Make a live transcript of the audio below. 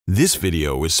This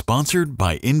video is sponsored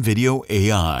by Envato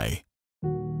AI.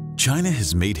 China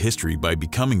has made history by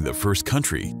becoming the first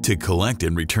country to collect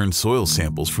and return soil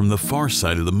samples from the far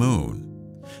side of the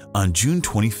moon. On June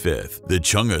 25th, the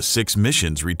Chang'e 6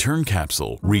 mission's return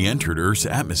capsule re-entered Earth's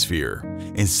atmosphere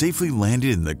and safely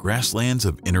landed in the grasslands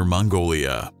of Inner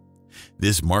Mongolia.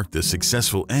 This marked the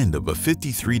successful end of a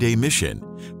 53-day mission,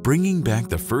 bringing back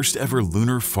the first ever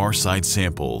lunar far side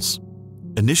samples.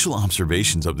 Initial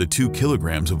observations of the 2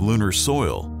 kilograms of lunar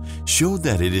soil showed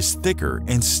that it is thicker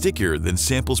and stickier than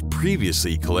samples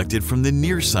previously collected from the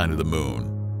near side of the moon.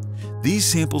 These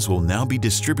samples will now be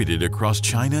distributed across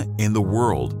China and the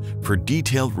world for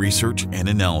detailed research and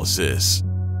analysis.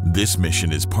 This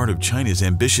mission is part of China's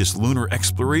ambitious lunar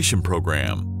exploration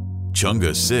program.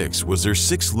 Chang'e 6 was their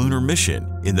 6th lunar mission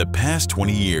in the past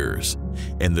 20 years,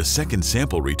 and the second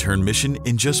sample return mission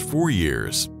in just 4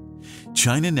 years.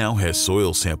 China now has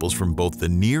soil samples from both the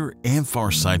near and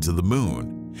far sides of the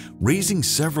moon, raising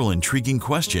several intriguing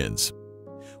questions.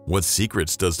 What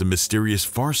secrets does the mysterious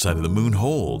far side of the moon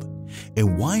hold?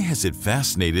 And why has it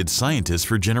fascinated scientists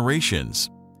for generations?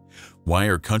 Why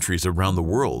are countries around the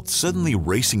world suddenly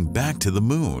racing back to the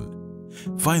moon?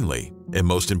 Finally, and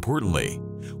most importantly,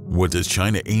 what does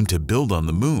China aim to build on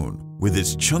the moon with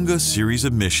its Chang'e series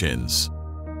of missions?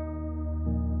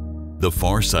 The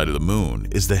far side of the moon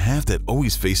is the half that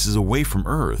always faces away from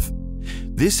Earth.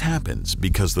 This happens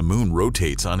because the moon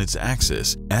rotates on its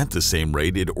axis at the same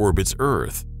rate it orbits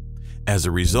Earth. As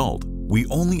a result, we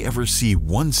only ever see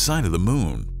one side of the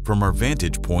moon from our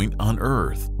vantage point on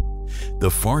Earth.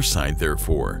 The far side,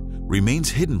 therefore,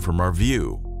 remains hidden from our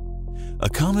view. A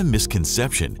common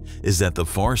misconception is that the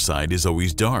far side is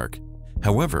always dark.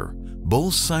 However,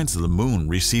 both sides of the moon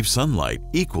receive sunlight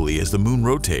equally as the moon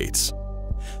rotates.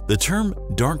 The term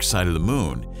dark side of the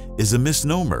moon is a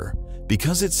misnomer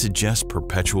because it suggests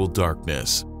perpetual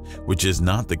darkness, which is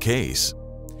not the case.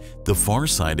 The far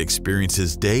side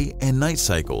experiences day and night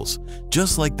cycles,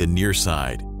 just like the near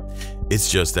side.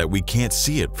 It's just that we can't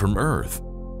see it from Earth.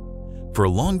 For a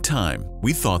long time,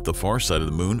 we thought the far side of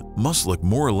the moon must look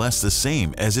more or less the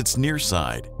same as its near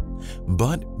side.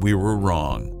 But we were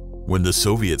wrong. When the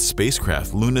Soviet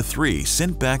spacecraft Luna 3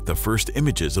 sent back the first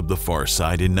images of the far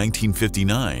side in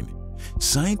 1959,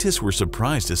 scientists were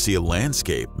surprised to see a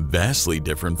landscape vastly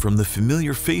different from the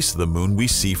familiar face of the moon we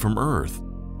see from Earth.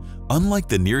 Unlike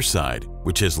the near side,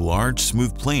 which has large,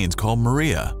 smooth plains called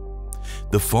Maria,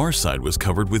 the far side was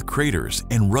covered with craters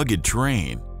and rugged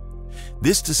terrain.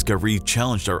 This discovery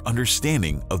challenged our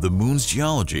understanding of the moon's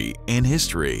geology and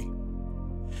history.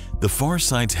 The far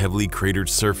side's heavily cratered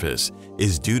surface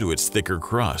is due to its thicker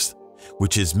crust,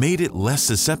 which has made it less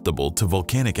susceptible to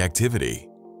volcanic activity.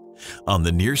 On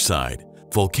the near side,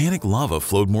 volcanic lava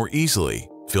flowed more easily,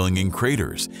 filling in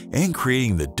craters and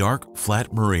creating the dark,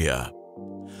 flat Maria.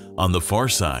 On the far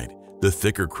side, the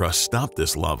thicker crust stopped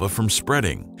this lava from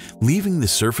spreading, leaving the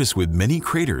surface with many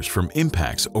craters from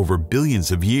impacts over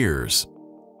billions of years.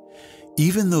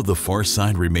 Even though the far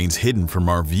side remains hidden from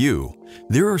our view,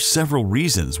 there are several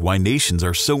reasons why nations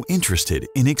are so interested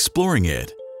in exploring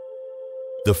it.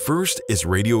 The first is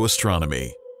radio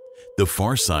astronomy. The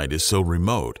far side is so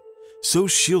remote, so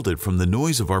shielded from the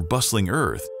noise of our bustling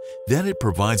Earth, that it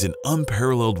provides an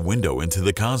unparalleled window into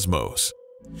the cosmos.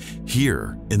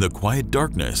 Here, in the quiet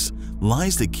darkness,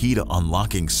 lies the key to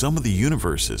unlocking some of the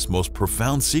universe's most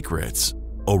profound secrets.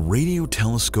 A radio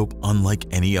telescope unlike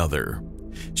any other.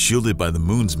 Shielded by the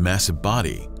moon's massive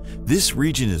body, this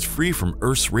region is free from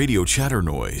Earth's radio chatter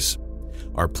noise.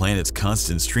 Our planet's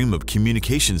constant stream of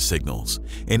communication signals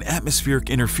and atmospheric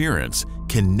interference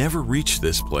can never reach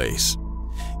this place.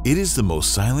 It is the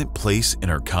most silent place in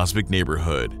our cosmic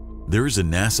neighborhood. There is a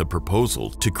NASA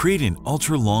proposal to create an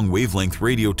ultra-long wavelength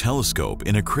radio telescope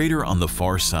in a crater on the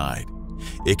far side.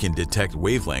 It can detect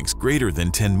wavelengths greater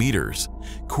than 10 meters,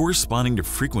 corresponding to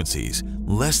frequencies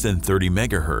less than 30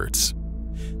 megahertz.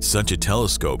 Such a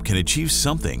telescope can achieve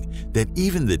something that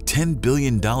even the $10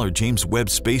 billion James Webb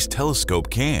Space Telescope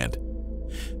can't: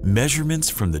 measurements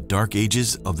from the dark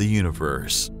ages of the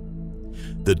universe.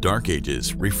 The Dark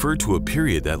Ages refer to a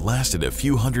period that lasted a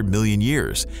few 100 million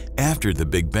years after the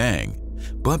Big Bang,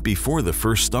 but before the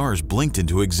first stars blinked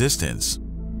into existence.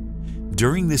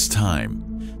 During this time,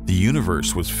 the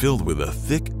universe was filled with a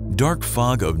thick, dark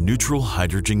fog of neutral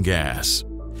hydrogen gas.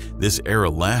 This era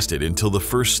lasted until the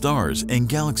first stars and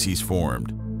galaxies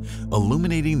formed,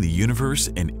 illuminating the universe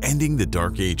and ending the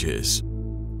Dark Ages.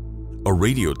 A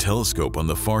radio telescope on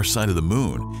the far side of the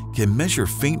moon can measure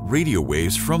faint radio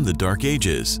waves from the Dark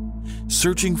Ages,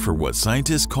 searching for what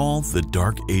scientists call the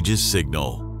Dark Ages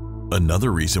signal.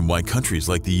 Another reason why countries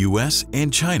like the US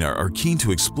and China are keen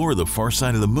to explore the far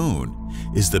side of the moon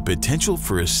is the potential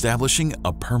for establishing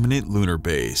a permanent lunar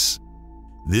base.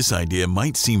 This idea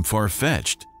might seem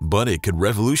far-fetched, but it could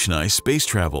revolutionize space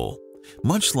travel,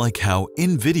 much like how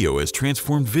Envato has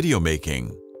transformed video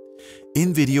making.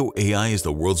 Envato AI is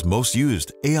the world's most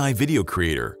used AI video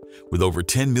creator, with over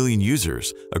 10 million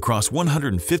users across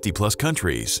 150+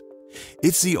 countries.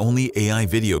 It's the only AI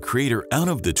video creator out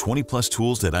of the 20+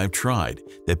 tools that I've tried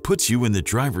that puts you in the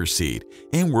driver's seat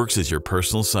and works as your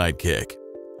personal sidekick.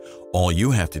 All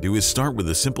you have to do is start with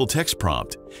a simple text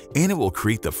prompt, and it will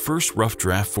create the first rough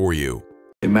draft for you.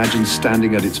 Imagine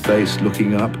standing at its base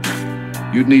looking up.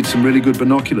 You'd need some really good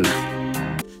binoculars.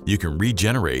 You can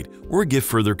regenerate or give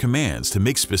further commands to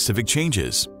make specific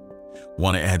changes.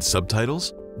 Want to add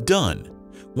subtitles? Done.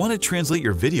 Want to translate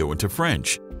your video into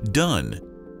French? Done.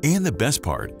 And the best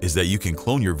part is that you can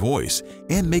clone your voice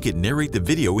and make it narrate the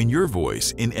video in your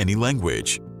voice in any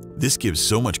language. This gives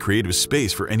so much creative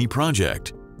space for any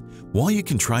project. While you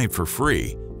can try it for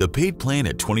free, the paid plan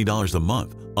at $20 a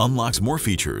month unlocks more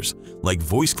features like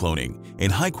voice cloning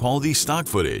and high-quality stock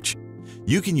footage.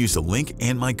 You can use the link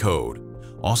and my code,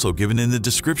 also given in the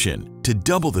description, to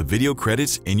double the video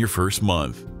credits in your first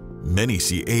month. Many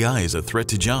see AI as a threat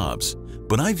to jobs,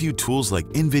 but I view tools like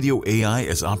Envato AI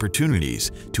as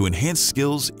opportunities to enhance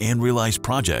skills and realize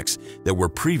projects that were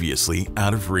previously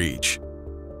out of reach.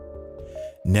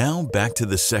 Now back to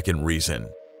the second reason,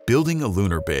 building a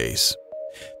lunar base.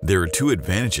 There are two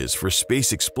advantages for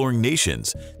space-exploring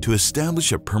nations to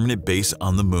establish a permanent base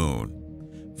on the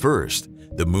moon. First,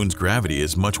 the moon's gravity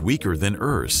is much weaker than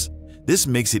Earth's. This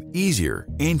makes it easier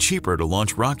and cheaper to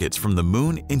launch rockets from the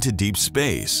moon into deep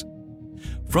space.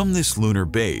 From this lunar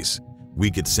base, we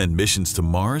could send missions to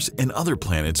Mars and other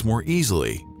planets more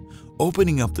easily,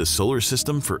 opening up the solar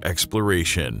system for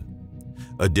exploration.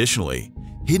 Additionally,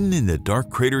 hidden in the dark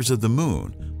craters of the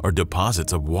moon are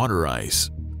deposits of water ice.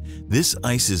 This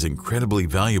ice is incredibly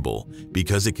valuable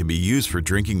because it can be used for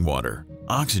drinking water,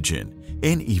 oxygen,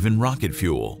 and even rocket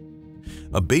fuel.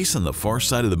 A base on the far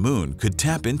side of the moon could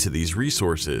tap into these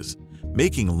resources,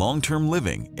 making long-term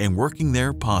living and working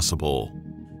there possible.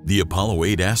 The Apollo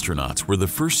 8 astronauts were the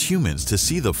first humans to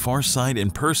see the far side in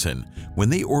person when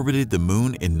they orbited the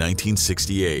moon in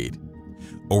 1968.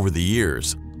 Over the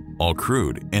years, all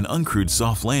crewed and uncrewed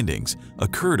soft landings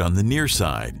occurred on the near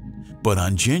side. But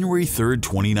on January 3,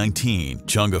 2019,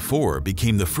 Chang'e 4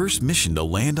 became the first mission to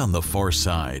land on the far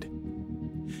side.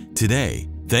 Today,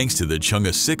 thanks to the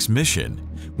Chang'e 6 mission,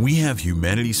 we have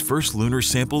humanity's first lunar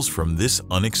samples from this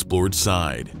unexplored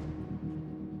side.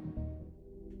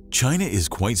 China is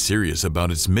quite serious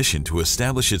about its mission to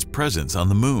establish its presence on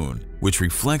the moon, which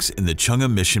reflects in the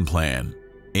Chang'e mission plan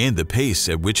and the pace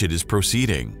at which it is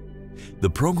proceeding. The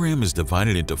program is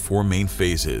divided into 4 main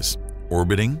phases: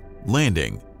 orbiting,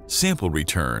 landing, sample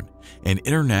return, and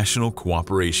international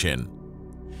cooperation.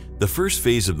 The first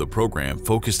phase of the program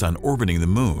focused on orbiting the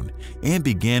moon and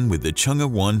began with the Chang'e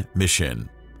 1 mission,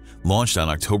 launched on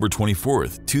October 24,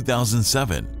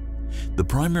 2007. The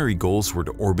primary goals were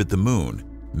to orbit the moon,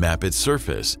 map its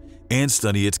surface, and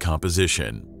study its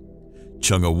composition.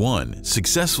 Chang'e 1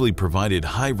 successfully provided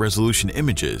high-resolution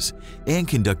images and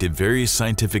conducted various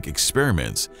scientific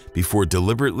experiments before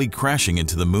deliberately crashing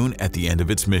into the moon at the end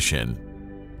of its mission.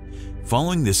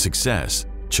 Following this success,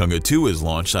 Chang'e 2 was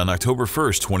launched on October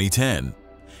 1, 2010.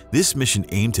 This mission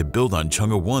aimed to build on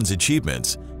Chang'e 1's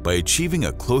achievements by achieving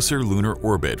a closer lunar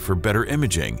orbit for better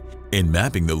imaging and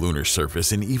mapping the lunar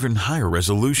surface in even higher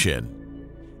resolution.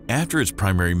 After its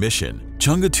primary mission,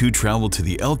 Chang'e 2 traveled to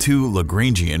the L2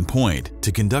 Lagrangian point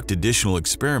to conduct additional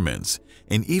experiments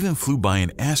and even flew by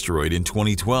an asteroid in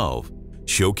 2012,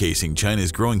 showcasing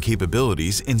China's growing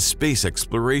capabilities in space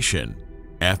exploration.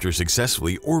 After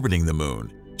successfully orbiting the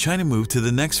moon, China moved to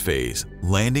the next phase,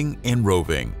 landing and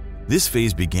roving. This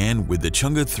phase began with the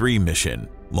Chang'e 3 mission,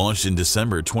 launched in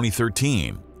December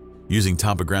 2013. Using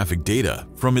topographic data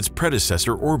from its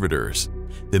predecessor orbiters,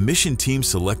 the mission team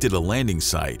selected a landing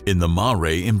site in the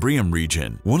Mare Imbrium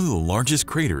region, one of the largest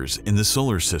craters in the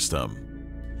solar system.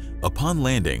 Upon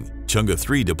landing, Chang'e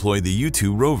 3 deployed the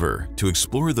U2 rover to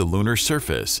explore the lunar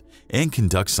surface and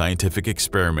conduct scientific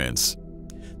experiments.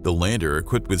 The lander,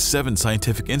 equipped with 7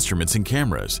 scientific instruments and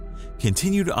cameras,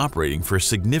 continued operating for a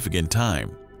significant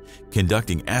time,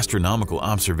 conducting astronomical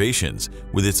observations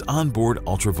with its onboard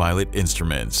ultraviolet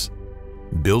instruments.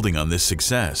 Building on this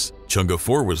success, Chang'e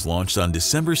 4 was launched on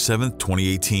December 7,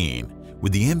 2018,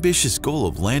 with the ambitious goal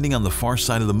of landing on the far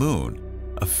side of the moon,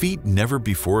 a feat never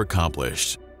before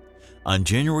accomplished. On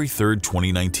January 3,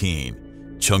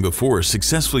 2019, Chang'e 4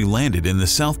 successfully landed in the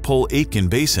South Pole Aitken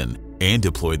Basin and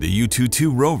deployed the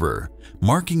U-22 rover,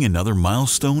 marking another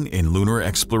milestone in lunar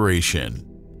exploration.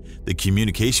 The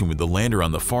communication with the lander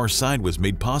on the far side was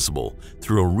made possible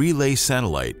through a relay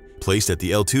satellite placed at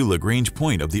the L2 Lagrange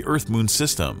point of the Earth-Moon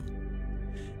system.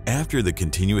 After the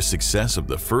continuous success of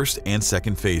the first and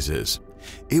second phases,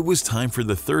 it was time for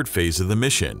the third phase of the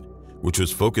mission, which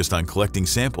was focused on collecting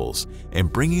samples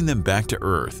and bringing them back to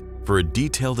Earth for a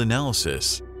detailed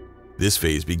analysis. This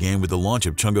phase began with the launch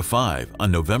of Chang'e 5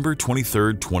 on November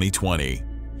 23, 2020.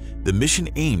 The mission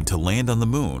aimed to land on the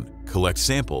Moon, collect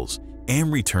samples,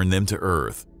 and return them to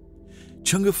Earth.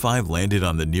 Chang'e 5 landed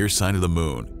on the near side of the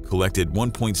Moon, collected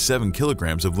 1.7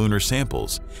 kilograms of lunar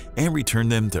samples, and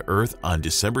returned them to Earth on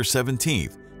December 17,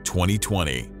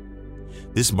 2020.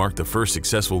 This marked the first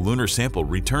successful lunar sample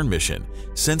return mission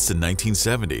since the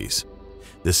 1970s.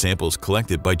 The samples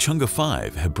collected by Chang'e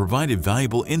 5 have provided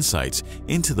valuable insights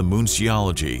into the Moon's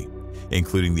geology,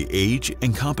 including the age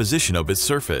and composition of its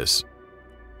surface.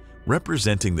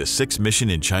 Representing the sixth mission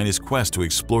in China's quest to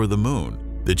explore the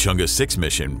Moon, the Chang'e 6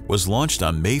 mission was launched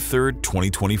on May 3,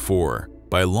 2024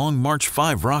 by a Long March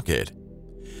 5 rocket.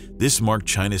 This marked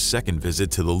China's second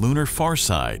visit to the lunar far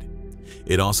side.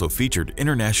 It also featured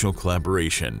international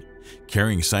collaboration,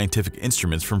 carrying scientific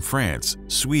instruments from France,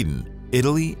 Sweden,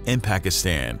 Italy, and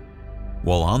Pakistan.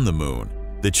 While on the Moon,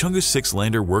 the Chang'e 6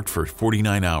 lander worked for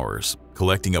 49 hours,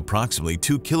 collecting approximately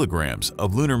 2 kilograms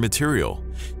of lunar material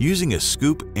using a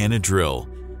scoop and a drill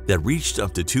that reached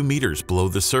up to 2 meters below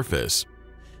the surface.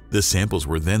 The samples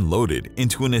were then loaded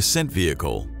into an ascent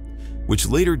vehicle, which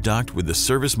later docked with the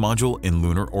service module in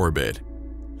lunar orbit.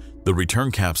 The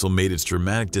return capsule made its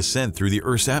dramatic descent through the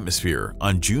Earth's atmosphere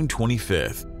on June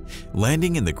 25th,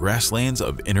 landing in the grasslands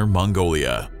of Inner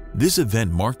Mongolia. This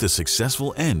event marked the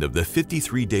successful end of the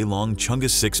 53-day-long Chang'e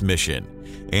 6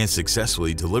 mission and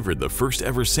successfully delivered the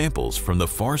first-ever samples from the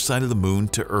far side of the Moon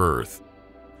to Earth.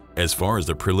 As far as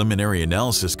the preliminary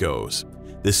analysis goes,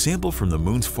 the sample from the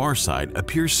Moon's far side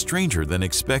appears stranger than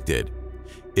expected.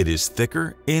 It is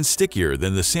thicker and stickier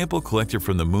than the sample collected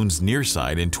from the Moon's near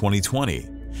side in 2020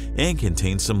 and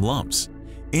contains some lumps,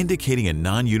 indicating a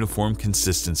non-uniform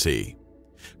consistency.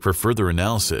 For further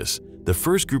analysis, the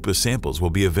first group of samples will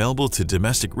be available to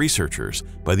domestic researchers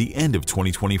by the end of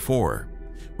 2024,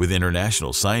 with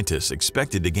international scientists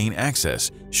expected to gain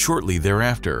access shortly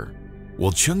thereafter.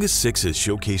 While Chang'e 6 has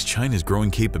showcased China's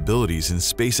growing capabilities in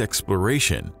space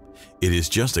exploration, it is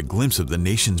just a glimpse of the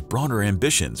nation's broader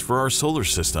ambitions for our solar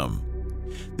system.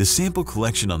 The sample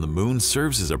collection on the Moon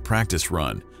serves as a practice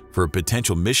run for a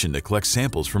potential mission to collect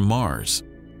samples from Mars.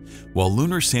 While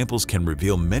lunar samples can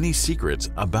reveal many secrets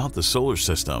about the solar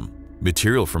system,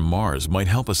 material from Mars might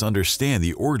help us understand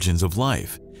the origins of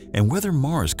life and whether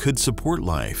Mars could support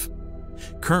life.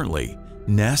 Currently,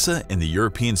 NASA and the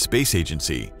European Space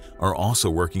Agency are also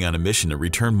working on a mission to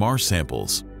return Mars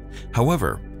samples.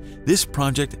 However, this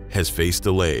project has faced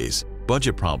delays,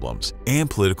 budget problems, and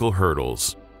political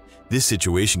hurdles. This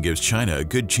situation gives China a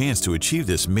good chance to achieve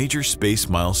this major space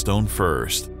milestone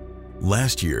first.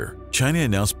 Last year, China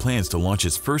announced plans to launch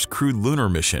its first crewed lunar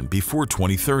mission before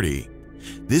 2030.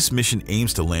 This mission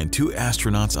aims to land 2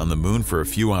 astronauts on the Moon for a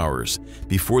few hours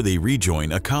before they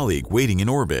rejoin a colleague waiting in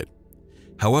orbit.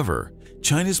 However,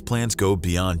 China's plans go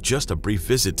beyond just a brief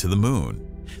visit to the Moon.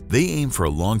 They aim for a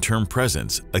long-term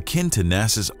presence akin to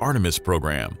NASA's Artemis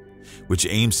program, which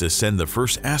aims to send the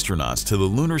first astronauts to the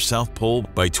lunar South Pole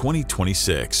by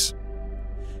 2026.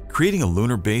 Creating a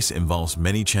lunar base involves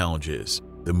many challenges.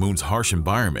 The Moon's harsh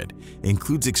environment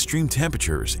includes extreme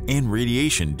temperatures and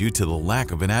radiation due to the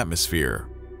lack of an atmosphere.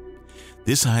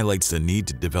 This highlights the need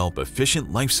to develop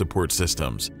efficient life support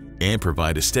systems and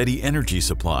provide a steady energy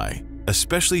supply,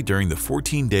 especially during the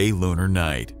 14-day lunar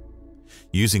night.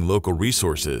 Using local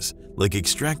resources, like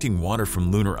extracting water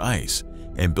from lunar ice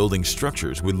and building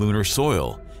structures with lunar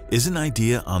soil, is an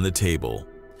idea on the table,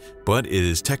 but it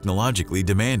is technologically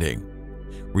demanding.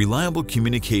 Reliable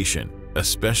communication,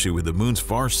 especially with the Moon's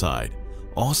far side,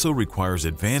 also requires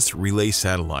advanced relay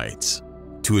satellites.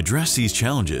 To address these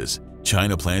challenges,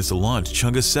 China plans to launch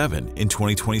Chang'e 7 in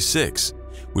 2026,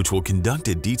 which will conduct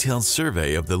a detailed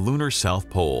survey of the lunar South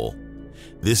Pole.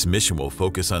 This mission will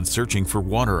focus on searching for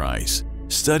water ice,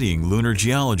 studying lunar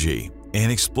geology,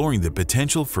 and exploring the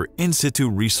potential for in-situ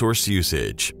resource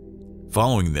usage.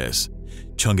 Following this,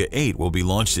 Chang'e 8 will be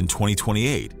launched in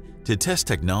 2028 to test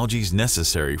technologies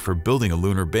necessary for building a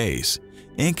lunar base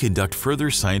and conduct further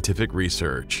scientific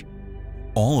research.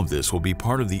 All of this will be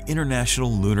part of the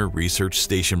International Lunar Research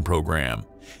Station program,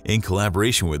 in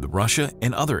collaboration with Russia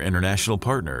and other international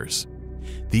partners.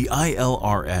 The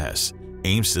ILRS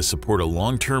aims to support a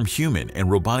long-term human and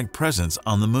robotic presence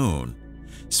on the Moon.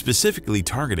 specifically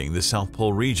targeting the South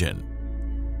Pole region.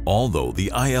 Although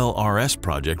the ILRS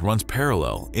project runs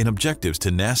parallel in objectives to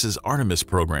NASA's Artemis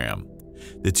program,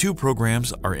 the two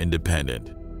programs are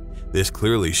independent. This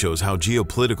clearly shows how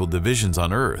geopolitical divisions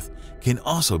on Earth can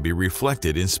also be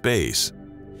reflected in space.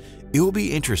 It will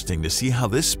be interesting to see how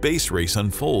this space race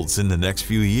unfolds in the next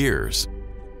few years,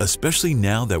 especially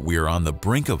now that we are on the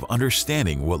brink of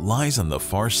understanding what lies on the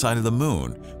far side of the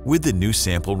moon with the new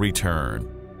sample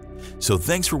return. So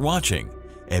thanks for watching,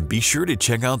 and be sure to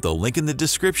check out the link in the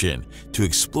description to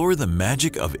explore the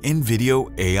magic of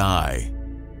Envato AI.